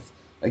fine with.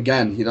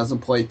 Again, he doesn't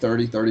play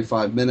 30,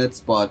 35 minutes,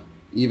 but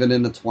even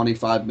in the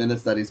 25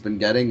 minutes that he's been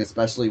getting,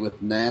 especially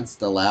with Nance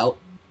still out,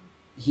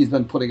 he's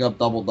been putting up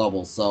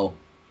double-doubles. So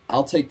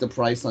I'll take the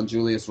price on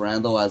Julius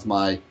Randle as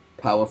my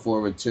power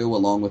forward too,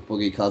 along with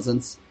Boogie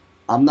Cousins.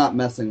 I'm not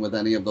messing with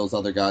any of those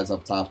other guys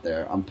up top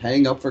there. I'm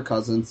paying up for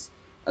Cousins,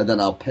 and then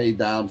I'll pay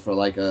down for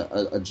like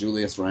a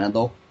Julius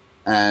Randle.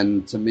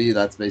 And to me,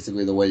 that's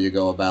basically the way you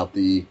go about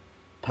the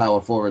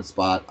power forward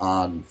spot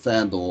on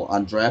FanDuel.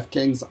 On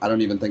DraftKings, I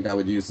don't even think I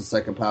would use the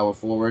second power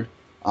forward.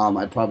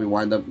 I'd probably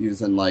wind up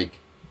using like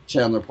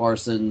Chandler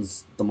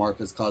Parsons,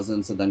 DeMarcus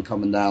Cousins, and then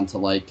coming down to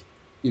like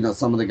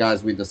some of the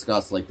guys we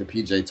discussed, like the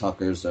PJ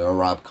Tuckers or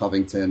Rob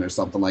Covington or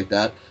something like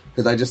that,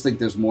 because I just think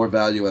there's more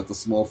value at the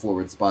small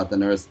forward spot than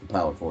there is at the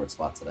power forward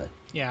spot today.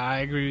 Yeah, I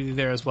agree with you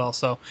there as well.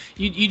 So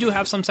you do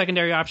have some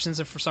secondary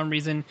options if for some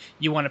reason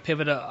you want to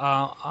pivot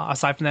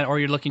aside from that, or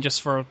you're looking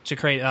just to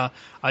create a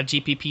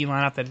GPP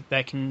lineup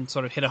that can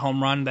sort of hit a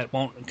home run that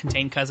won't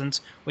contain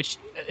Cousins, which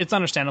it's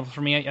understandable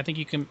for me. I think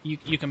you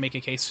can make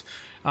a case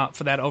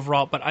for that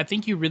overall, but I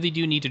think you really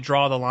do need to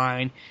draw the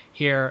line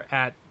here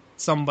at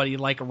somebody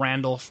like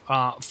Randle,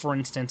 for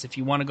instance. If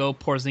you want to go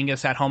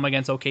Porzingis at home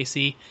against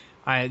OKC,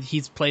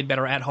 he's played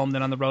better at home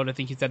than on the road. I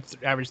think he's at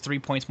average 3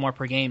 points more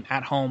per game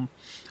at home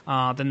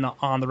than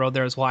on the road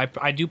there as well.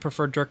 I do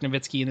prefer Dirk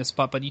Nowitzki in this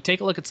spot, but you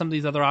take a look at some of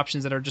these other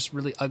options that are just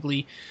really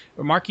ugly.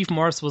 Markieff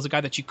Morris was a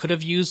guy that you could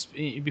have used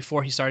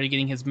before he started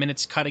getting his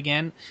minutes cut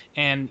again,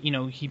 and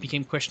he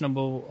became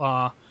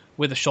questionable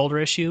with a shoulder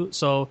issue.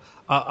 So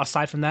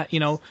aside from that,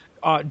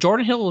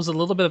 Jordan Hill was a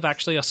little bit of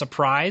actually a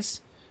surprise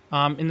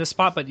in this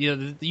spot, but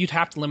you'd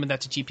have to limit that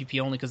to GPP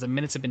only because the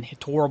minutes have been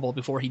horrible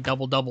before he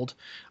doubled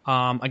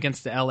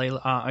against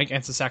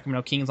against the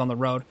Sacramento Kings on the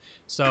road.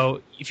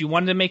 So if you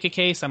wanted to make a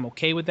case, I'm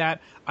okay with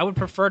that. I would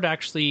prefer to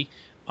actually,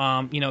 if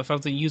I was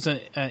going to use an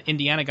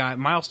Indiana guy,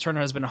 Miles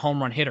Turner has been a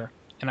home run hitter,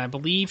 and I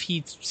believe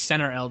he's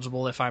center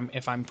eligible if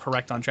I'm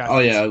correct on draft. Oh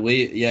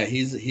yeah,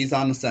 he's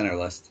on the center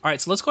list. All right,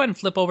 so let's go ahead and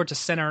flip over to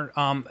center.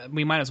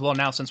 We might as well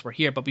now since we're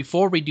here. But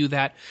before we do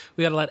that,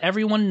 we got to let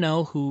everyone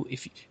know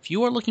if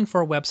you are looking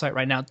for a website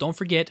right now, don't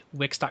forget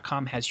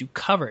Wix.com has you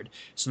covered.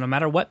 So no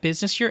matter what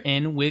business you're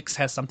in, Wix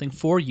has something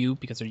for you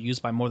because they're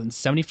used by more than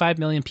 75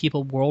 million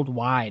people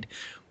worldwide.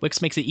 Wix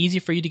makes it easy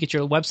for you to get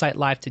your website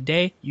live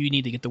today. You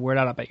need to get the word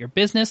out about your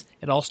business.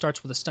 It all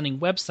starts with a stunning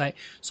website.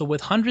 So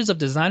with hundreds of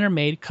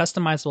designer-made,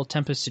 customizable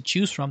templates to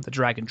choose from, the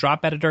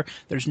drag-and-drop editor,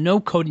 there's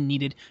no coding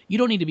needed. You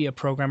don't need to be a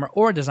programmer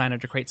or a designer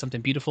to create something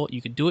beautiful.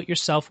 You can do it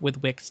yourself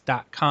with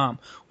Wix.com.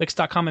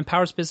 Wix.com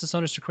empowers business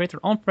owners to create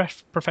their own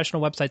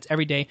professional websites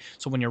every day.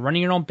 So when you're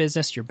running your own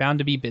business, you're bound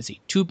to be busy.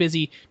 Too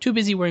busy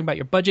worrying about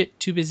your budget,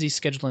 too busy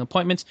scheduling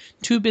appointments,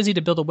 too busy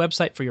to build a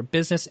website for your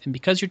business. And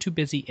because you're too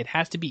busy, it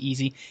has to be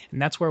easy.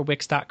 And that's where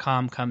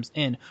Wix.com comes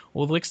in.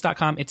 With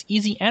Wix.com, it's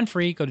easy and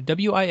free. Go to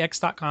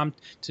Wix.com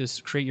to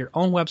create your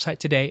own website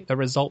today. The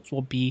results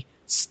will be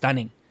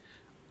stunning.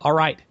 All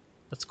right,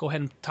 let's go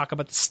ahead and talk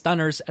about the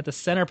stunners at the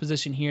center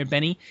position here,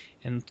 Benny,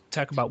 and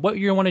talk about what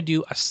you want to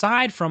do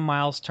aside from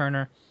Miles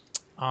Turner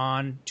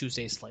on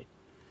Tuesday's slate.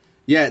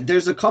 Yeah,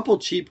 there's a couple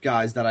cheap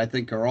guys that I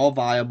think are all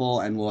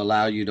viable and will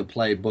allow you to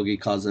play Boogie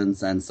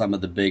Cousins and some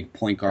of the big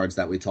point guards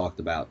that we talked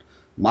about.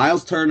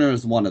 Miles Turner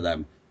is one of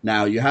them.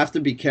 Now, you have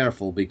to be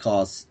careful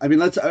because,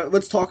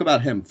 let's talk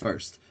about him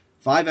first.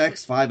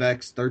 5x,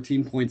 5x,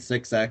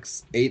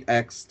 13.6x,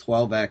 8x,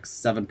 12x,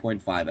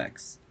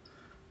 7.5x.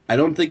 I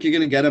don't think you're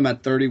going to get him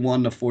at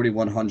 31 to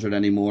 4,100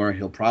 anymore.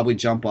 He'll probably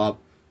jump up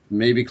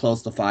maybe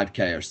close to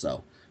 5K or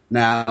so.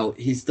 Now,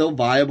 he's still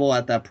viable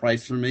at that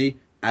price for me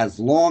as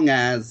long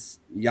as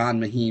Jan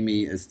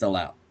Mahimi is still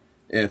out.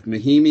 If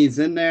Mahimi's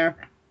in there,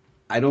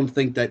 I don't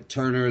think that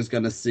Turner is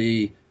going to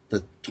see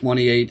the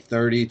 28,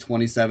 30,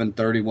 27,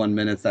 31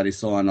 minutes that he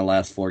saw in the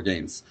last 4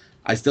 games.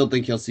 I still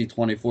think he'll see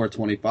 24,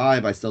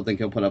 25. I still think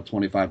he'll put up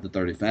 25 to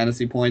 30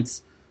 fantasy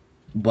points.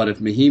 But if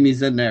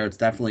Mahimi's in there, it's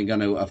definitely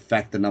going to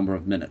affect the number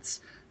of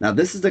minutes. Now,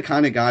 this is the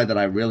kind of guy that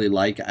I really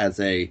like as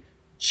a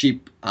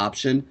cheap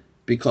option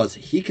because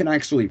he can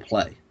actually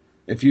play.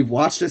 If you've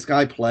watched this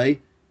guy play,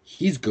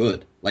 he's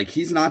good. Like,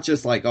 he's not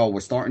just like, oh,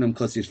 we're starting him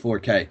because he's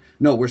 4K.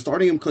 No, we're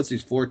starting him because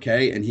he's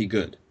 4K and he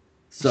good.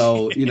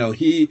 So,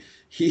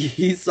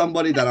 he's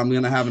somebody that I'm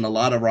going to have in a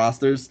lot of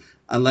rosters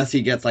unless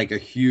he gets like a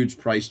huge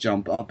price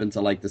jump up into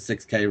like the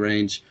 6K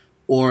range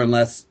or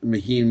unless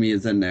Mahimi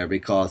is in there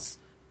because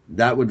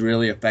that would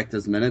really affect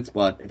his minutes.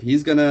 But if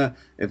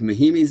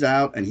Mahimi's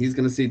out and he's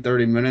going to see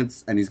 30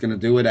 minutes and he's going to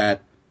do it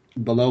at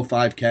below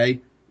 5K,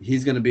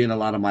 he's going to be in a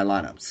lot of my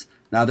lineups.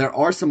 Now, there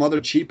are some other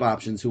cheap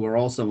options who are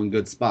also in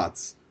good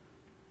spots.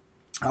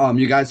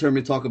 You guys heard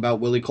me talk about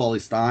Willie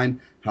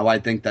Cauley-Stein, how I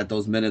think that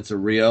those minutes are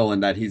real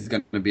and that he's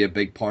going to be a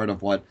big part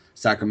of what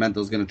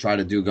Sacramento's going to try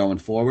to do going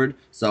forward.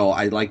 So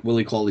I like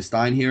Willie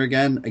Cauley-Stein here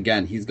again.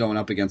 Again, he's going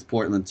up against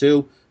Portland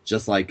too,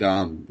 just like his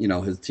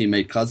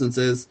teammate Cousins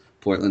is.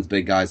 Portland's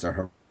big guys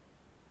are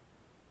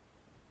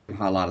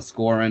a lot of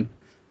scoring.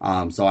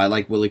 So I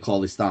like Willie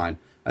Cauley-Stein.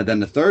 And then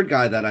the third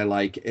guy that I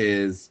like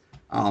is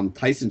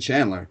Tyson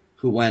Chandler,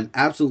 who went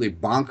absolutely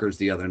bonkers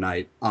the other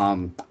night.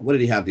 What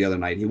did he have the other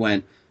night? He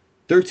went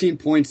 13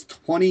 points,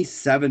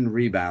 27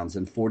 rebounds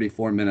in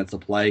 44 minutes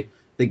of play.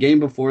 The game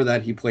before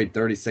that, he played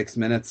 36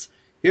 minutes.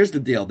 Here's the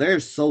deal. They're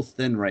so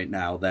thin right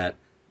now that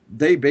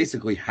they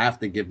basically have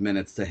to give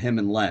minutes to him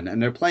and Len.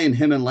 And they're playing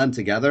him and Len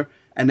together,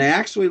 and they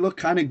actually look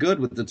kind of good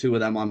with the two of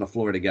them on the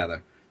floor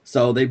together.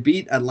 So they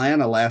beat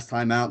Atlanta last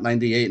time out,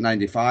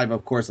 98-95.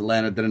 Of course,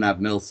 Atlanta didn't have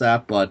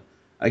Millsap, but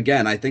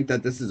again, I think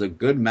that this is a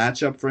good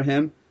matchup for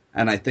him.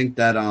 And I think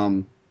that,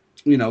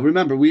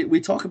 remember, we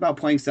talk about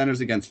playing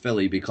centers against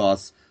Philly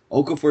because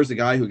Okafor is a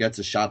guy who gets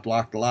a shot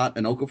blocked a lot,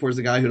 and Okafor is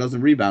a guy who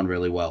doesn't rebound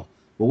really well.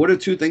 But what are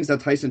two things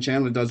that Tyson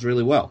Chandler does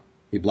really well?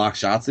 He blocks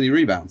shots and he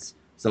rebounds.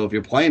 So if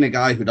you're playing a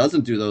guy who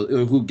doesn't do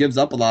those, who gives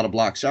up a lot of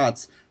blocked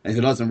shots and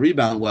who doesn't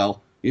rebound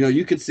well,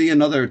 you could see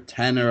another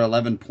 10 or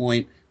 11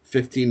 point,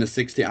 15 to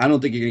 16. I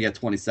don't think you're going to get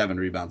 27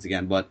 rebounds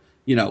again, but,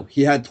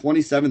 he had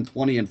 27,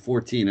 20, and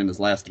 14 in his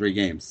last 3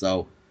 games.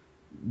 So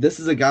this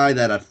is a guy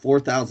that at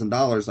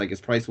 $4,000, like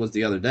his price was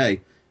the other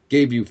day,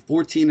 gave you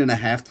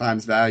 14.5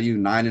 times value,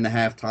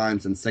 9.5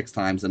 times, and 6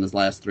 times in his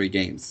last 3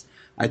 games.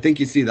 I think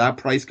you see that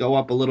price go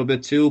up a little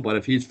bit too, but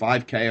if he's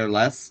 5K or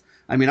less,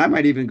 I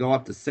might even go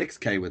up to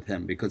 6K with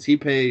him because he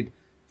paid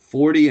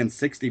 40 and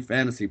 60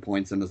 fantasy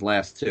points in his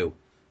last 2.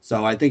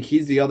 So I think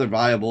he's the other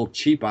viable,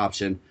 cheap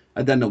option.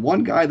 And then the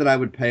one guy that I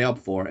would pay up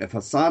for, if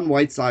Hassan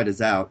Whiteside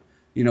is out,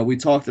 we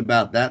talked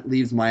about that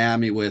leaves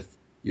Miami with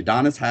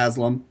Udonis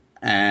Haslem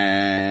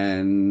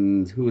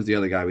and who was the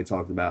other guy we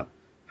talked about?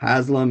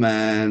 Haslam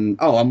and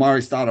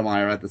Amari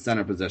Stoudemire at the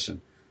center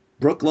position.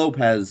 Brook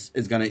Lopez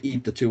is going to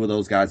eat the two of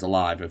those guys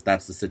alive if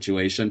that's the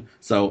situation.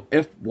 So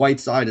if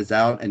Whiteside is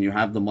out and you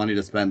have the money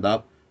to spend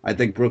up, I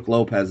think Brook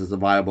Lopez is a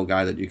viable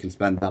guy that you can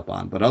spend up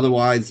on. But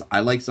otherwise,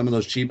 I like some of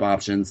those cheap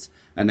options,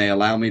 and they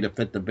allow me to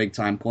fit the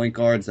big-time point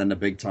guards and the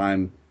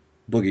big-time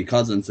Boogie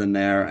Cousins in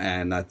there,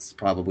 and that's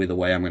probably the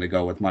way I'm going to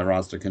go with my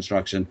roster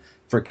construction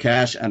for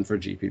cash and for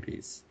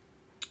GPPs.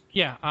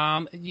 Yeah,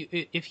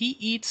 if he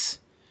eats...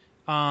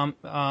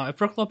 if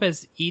Brook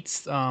Lopez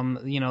eats,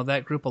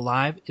 that group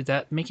alive, does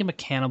that make him a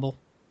cannibal?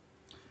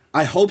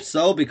 I hope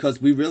so,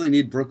 because we really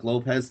need Brook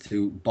Lopez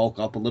to bulk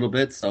up a little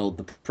bit, so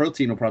the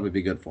protein will probably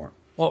be good for him.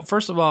 Well,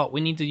 first of all,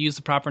 we need to use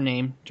the proper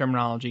name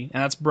terminology,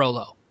 and that's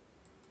Brolo.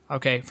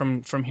 Okay,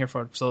 from here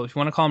forward. So if you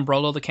want to call him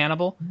Brolo the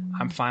Cannibal,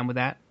 I'm fine with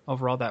that.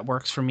 Overall, that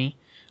works for me.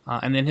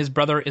 And then his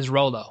brother is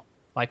Rolo,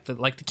 like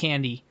the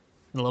candy,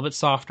 a little bit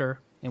softer,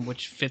 and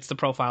which fits the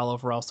profile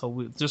overall. So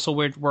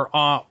we're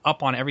all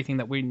up on everything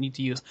that we need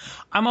to use.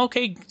 I'm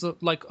okay,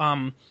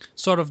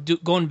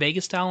 going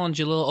Vegas style on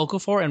Jahlil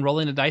Okafor and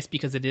rolling the dice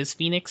because it is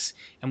Phoenix,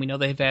 and we know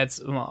they've had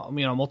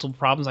multiple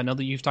problems. I know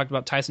that you've talked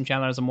about Tyson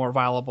Chandler as a more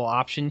viable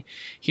option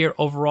here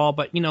overall,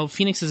 but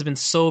Phoenix has been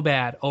so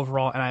bad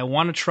overall, and I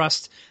want to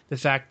trust the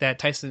fact that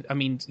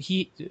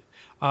Jahlil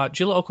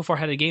Okafor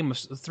had a game of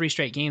 3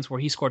 straight games where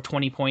he scored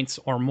 20 points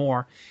or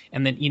more,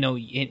 and then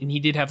and he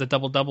did have the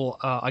double-double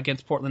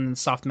against Portland in the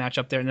soft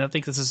matchup there, and I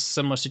think this is a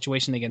similar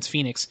situation against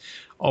Phoenix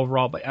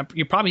overall, but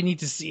you probably need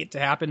to see it to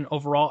happen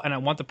overall, and I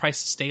want the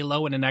price to stay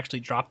low and then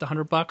actually drop the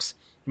 $100.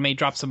 It may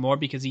drop some more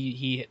because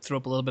he threw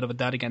up a little bit of a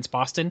dud against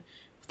Boston.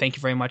 Thank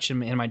you very much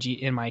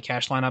in my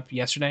cash lineup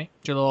yesterday,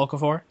 Jahlil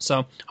Okafor.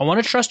 So I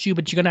want to trust you,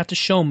 but you're gonna have to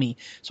show me.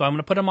 So I'm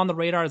gonna put him on the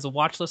radar as a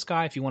watch list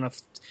guy. If you want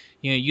to,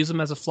 use him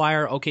as a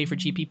flyer, okay for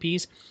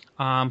GPPs.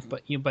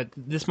 But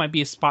this might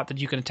be a spot that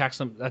you can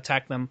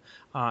attack them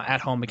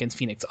at home against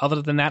Phoenix. Other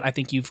than that, I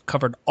think you've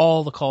covered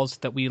all the calls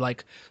that we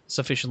like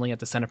sufficiently at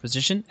the center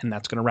position, and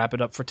that's going to wrap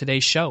it up for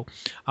today's show.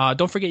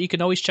 Don't forget, you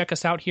can always check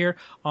us out here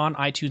on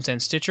iTunes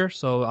and Stitcher.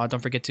 So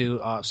don't forget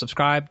to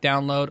subscribe,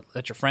 download,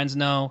 let your friends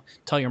know,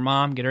 tell your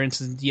mom, get her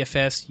into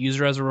DFS, use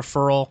her as a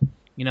referral.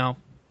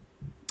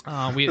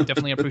 We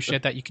definitely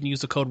appreciate that. You can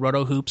use the code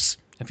RotoHoops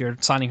if you're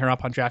signing her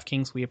up on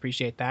DraftKings. We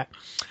appreciate that.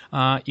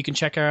 You can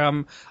check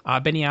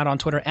Benny out on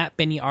Twitter at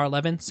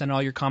BennyR11. Send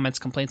all your comments,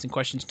 complaints, and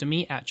questions to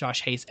me at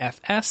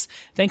JoshHayesFS.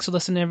 Thanks for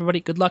listening,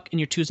 everybody. Good luck in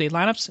your Tuesday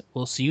lineups.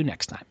 We'll see you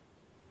next time.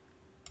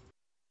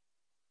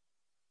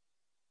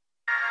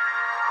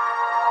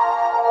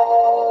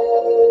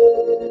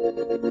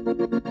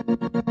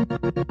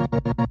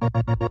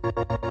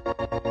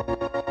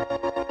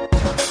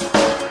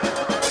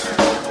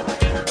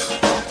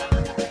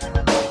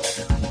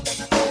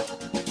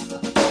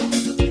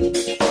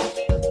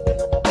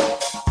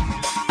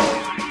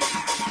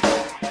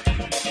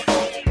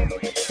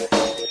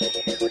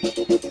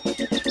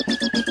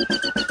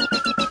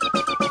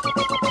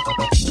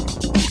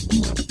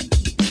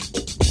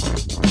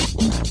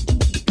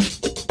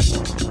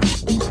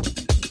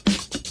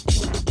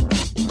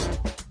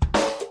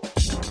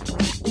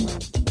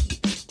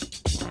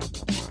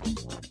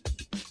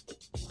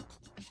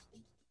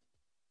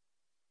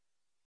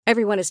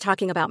 Everyone is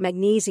talking about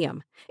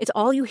magnesium. It's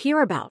all you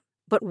hear about.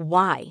 But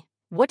why?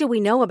 What do we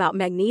know about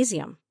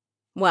magnesium?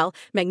 Well,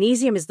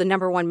 magnesium is the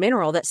number one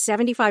mineral that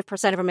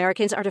 75% of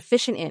Americans are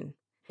deficient in.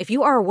 If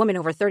you are a woman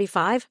over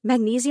 35,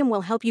 magnesium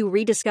will help you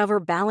rediscover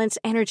balance,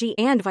 energy,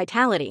 and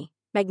vitality.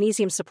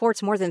 Magnesium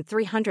supports more than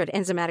 300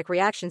 enzymatic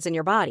reactions in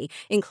your body,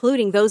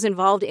 including those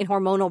involved in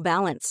hormonal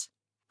balance.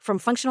 From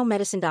functional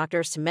medicine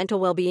doctors to mental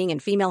well-being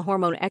and female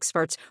hormone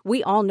experts,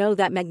 we all know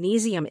that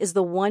magnesium is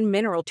the one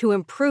mineral to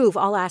improve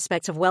all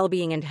aspects of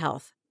well-being and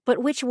health. But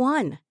which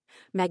one?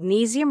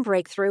 Magnesium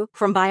Breakthrough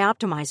from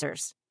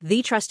Bioptimizers,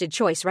 the trusted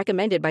choice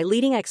recommended by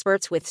leading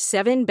experts with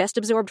 7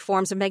 best-absorbed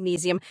forms of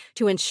magnesium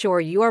to ensure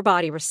your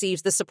body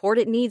receives the support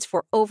it needs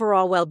for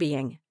overall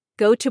well-being.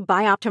 Go to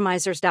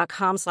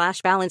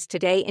bioptimizers.com/balance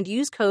today and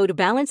use code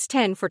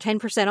BALANCE10 for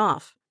 10%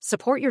 off.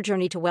 Support your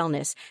journey to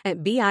wellness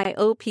at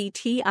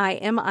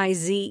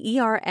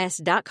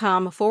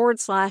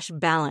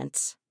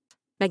bioptimizers.com/balance.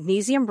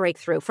 Magnesium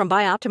Breakthrough from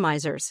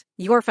Bioptimizers,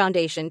 your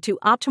foundation to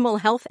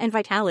optimal health and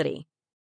vitality.